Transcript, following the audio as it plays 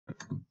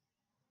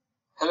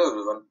Hello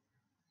everyone.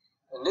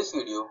 In this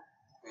video,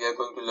 we are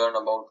going to learn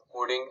about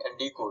coding and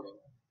decoding.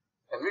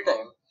 Every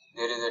time,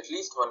 there is at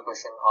least one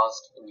question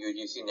asked in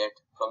UGC NET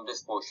from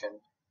this portion,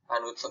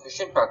 and with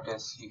sufficient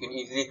practice, you can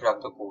easily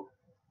crack the code.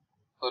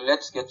 So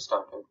let's get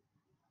started.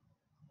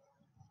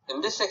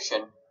 In this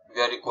section,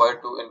 we are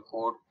required to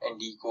encode and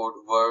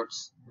decode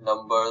words,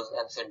 numbers,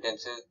 and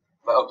sentences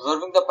by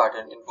observing the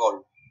pattern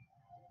involved.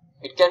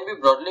 It can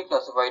be broadly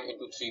classified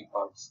into three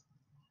parts: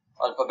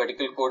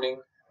 alphabetical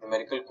coding,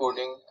 numerical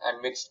coding,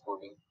 and mixed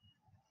coding.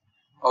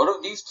 Out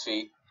of these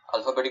three,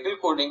 alphabetical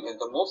coding is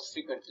the most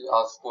frequently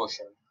asked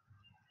portion.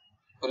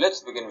 So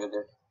let's begin with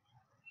it.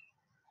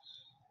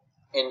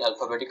 In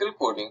alphabetical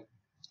coding,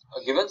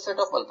 a given set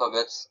of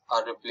alphabets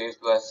are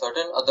replaced by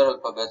certain other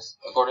alphabets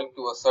according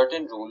to a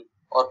certain rule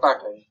or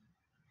pattern.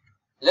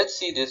 Let's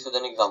see this with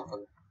an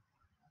example.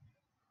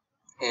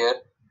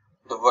 Here,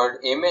 the word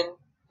Amen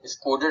is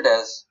coded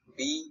as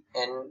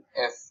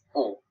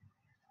BNFO.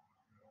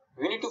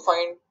 We need to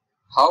find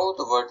how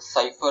the word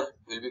cipher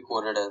will be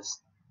coded as.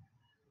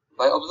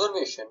 By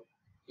observation,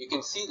 you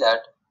can see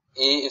that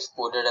A is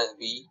coded as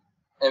B,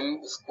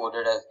 M is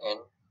coded as N,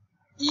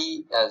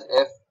 E as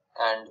F,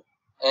 and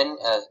N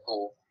as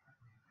O.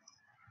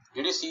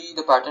 Did you see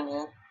the pattern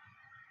here?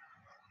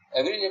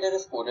 Every letter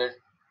is coded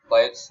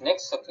by its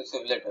next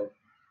successive letter.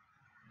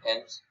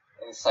 Hence,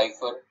 in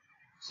cipher,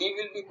 C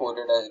will be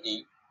coded as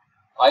D,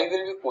 I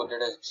will be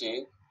coded as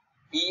J,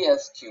 P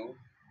as Q,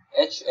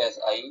 H as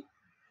I,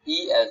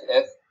 E as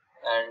F,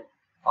 and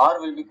R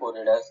will be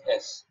coded as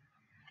S.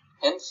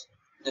 Hence,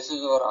 this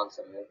is our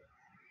answer here.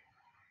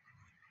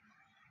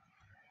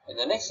 In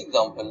the next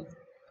example,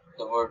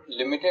 the word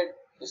limited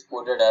is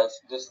coded as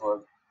this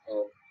word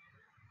here.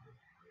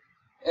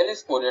 L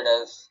is coded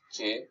as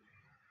J,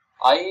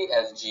 I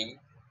as G,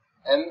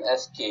 M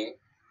as K,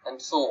 and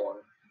so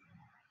on.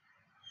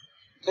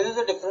 There is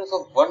a difference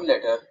of one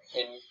letter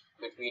in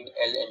between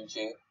L and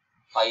J,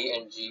 I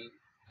and G,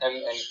 M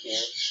and K,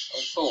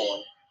 and so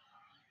on.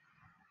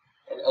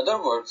 In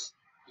other words,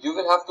 you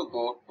will have to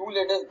go two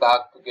letters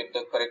back to get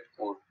the correct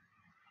code.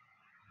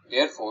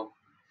 Therefore,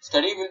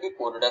 study will be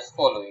coded as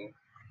following: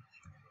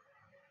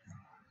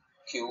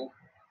 Q,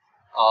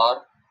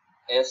 R,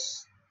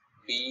 S,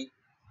 B,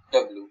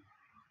 W.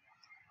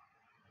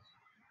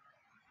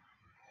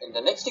 In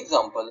the next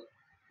example,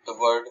 the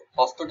word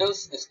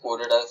hospitals is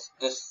coded as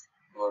this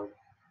word.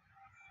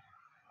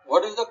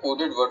 What is the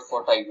coded word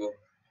for tiger?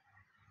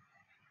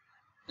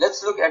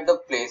 Let's look at the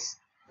place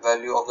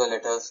value of the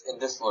letters in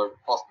this word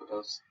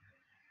hospitals.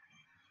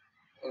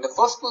 In the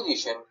first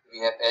position, we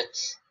have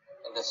H,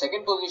 in the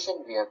second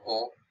position, we have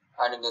O,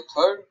 and in the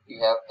third, we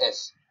have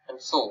S, and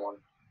so on.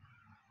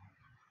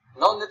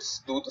 Now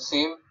let's do the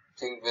same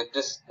thing with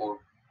this code.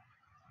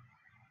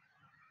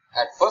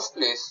 At first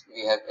place,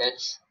 we have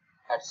H,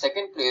 at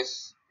second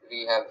place,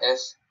 we have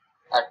S,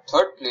 at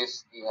third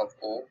place, we have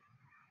O,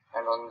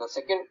 and on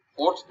the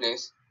fourth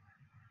place,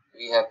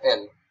 we have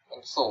L,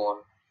 and so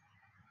on.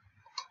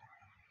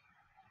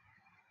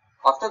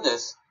 After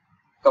this,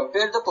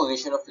 compare the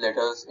position of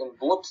letters in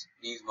both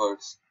these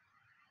words.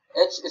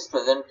 H is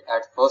present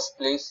at first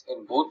place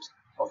in both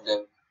of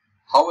them.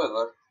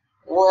 However,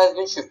 O has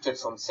been shifted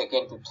from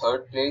second to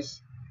third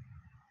place,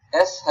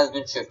 S has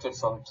been shifted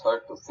from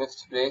third to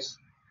fifth place,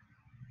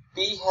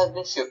 P has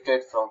been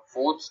shifted from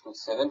fourth to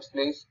seventh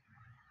place,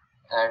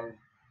 and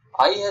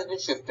I has been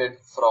shifted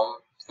from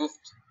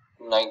fifth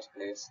to ninth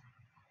place.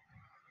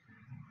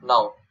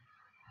 Now,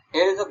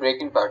 here is a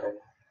break-in pattern.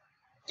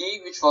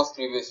 T, which was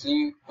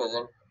previously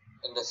present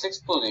in the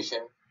 6th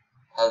position,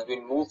 has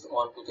been moved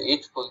on to the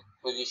 8th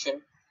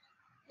position.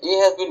 A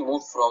has been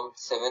moved from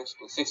 7th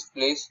to 6th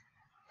place.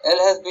 L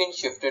has been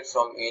shifted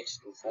from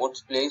 8th to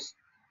 4th place.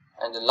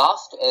 And the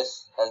last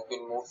S has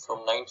been moved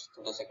from 9th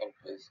to the 2nd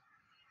place.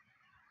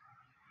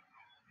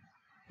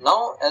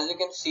 Now, as you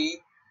can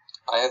see,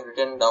 I have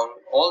written down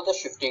all the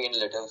shifting in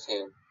letters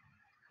here.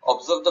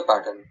 Observe the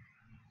pattern.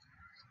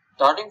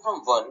 Starting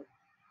from 1,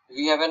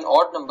 we have an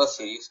odd number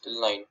series till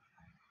 9.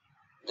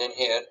 Then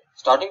here,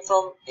 starting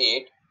from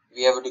 8,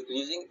 we have a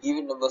decreasing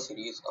even number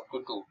series up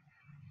to 2.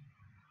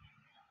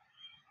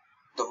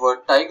 The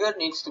word tiger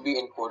needs to be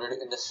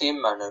encoded in the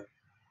same manner.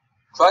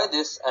 Try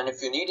this, and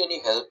if you need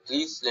any help,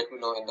 please let me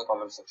know in the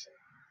comment section.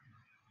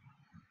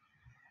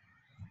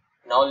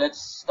 Now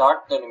let's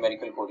start the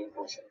numerical coding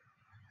portion.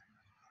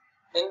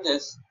 In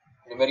this,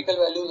 numerical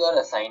values are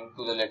assigned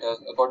to the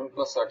letters according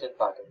to a certain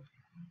pattern.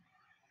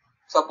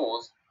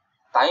 Suppose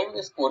time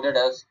is coded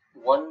as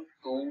 1,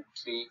 2,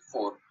 3,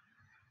 4.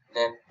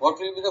 Then what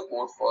will be the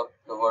code for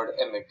the word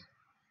emit?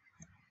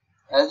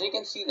 As you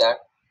can see that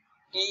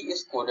T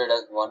is coded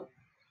as 1,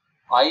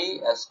 I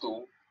as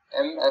 2,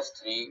 M as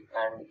 3,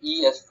 and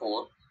E as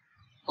 4.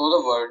 So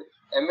the word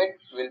emit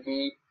will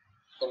be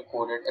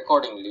encoded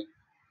accordingly,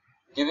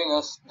 giving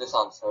us this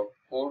answer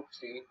 4,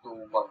 3, 2,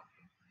 1.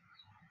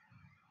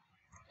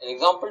 In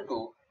example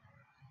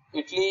 2,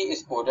 Italy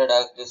is coded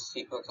as this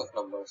sequence of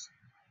numbers.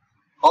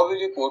 How will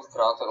you code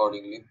France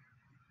accordingly?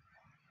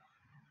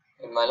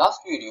 In my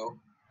last video,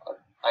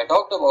 I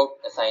talked about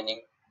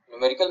assigning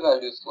numerical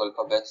values to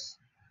alphabets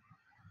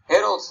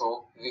Here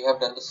also we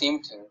have done the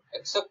same thing,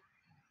 except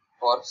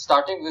for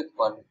starting with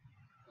 1,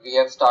 we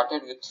have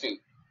started with 3.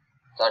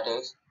 That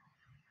is,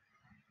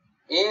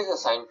 A is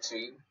assigned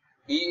 3,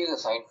 B is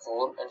assigned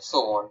 4, and so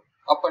on,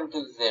 up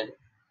until Z,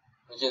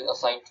 which is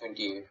assigned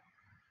 28.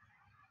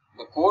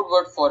 The code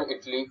word for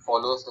Italy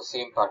follows the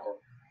same pattern.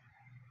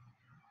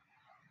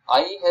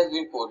 I has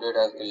been coded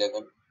as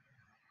 11,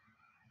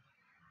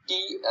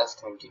 T as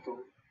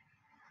 22,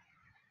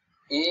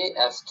 A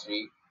as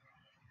 3,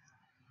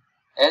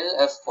 L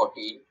as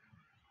 14,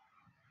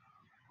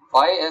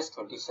 Y as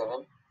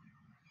 27,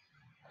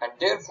 and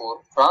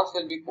therefore France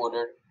will be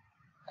coded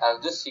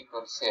as this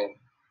sequence here.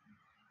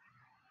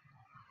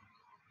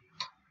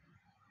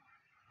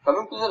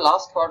 Coming to the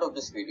last part of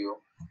this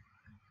video,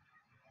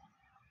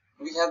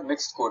 we have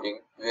mixed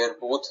coding where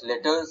both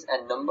letters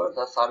and numbers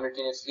are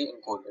simultaneously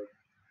encoded.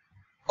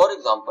 For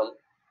example,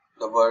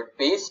 the word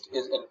paste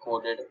is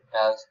encoded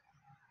as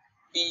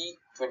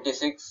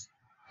P26,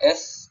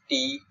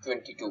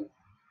 ST22,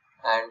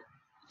 and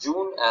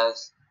June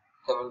as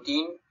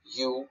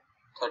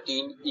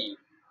 17U13E.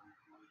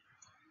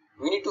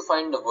 We need to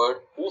find the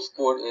word whose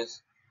code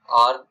is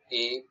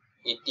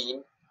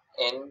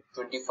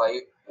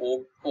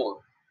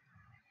RA18N25O4.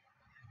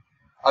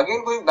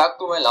 Again, going back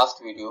to my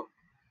last video,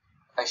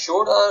 I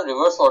showed a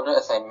reverse order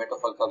assignment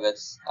of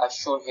alphabets as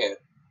shown here.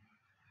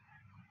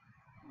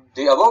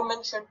 The above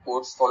mentioned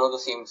codes follow the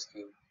same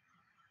scheme.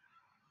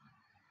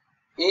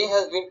 A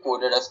has been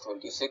coded as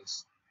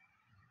 26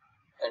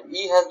 and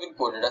E has been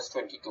coded as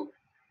 22.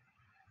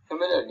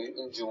 Similarly,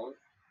 in June,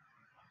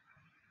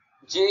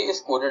 J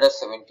is coded as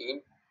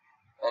 17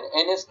 and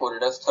N is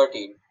coded as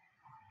 13.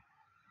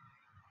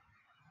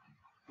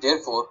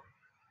 Therefore,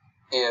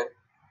 here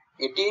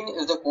 18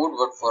 is the code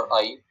word for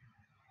I,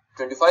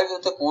 25 is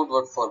the code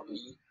word for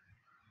B,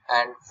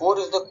 and 4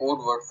 is the code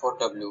word for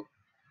W.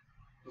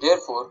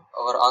 Therefore,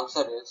 our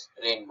answer is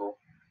rainbow.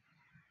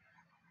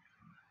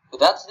 So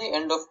that's the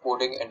end of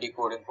coding and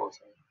decoding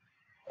portion.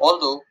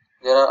 Although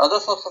there are other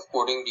sorts of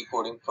coding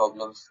decoding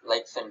problems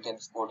like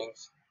sentence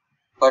codings,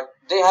 but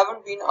they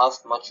haven't been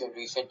asked much in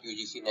recent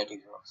UGC NET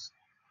exams.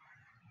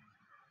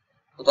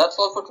 So that's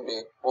all for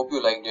today. Hope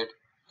you liked it.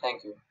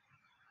 Thank you.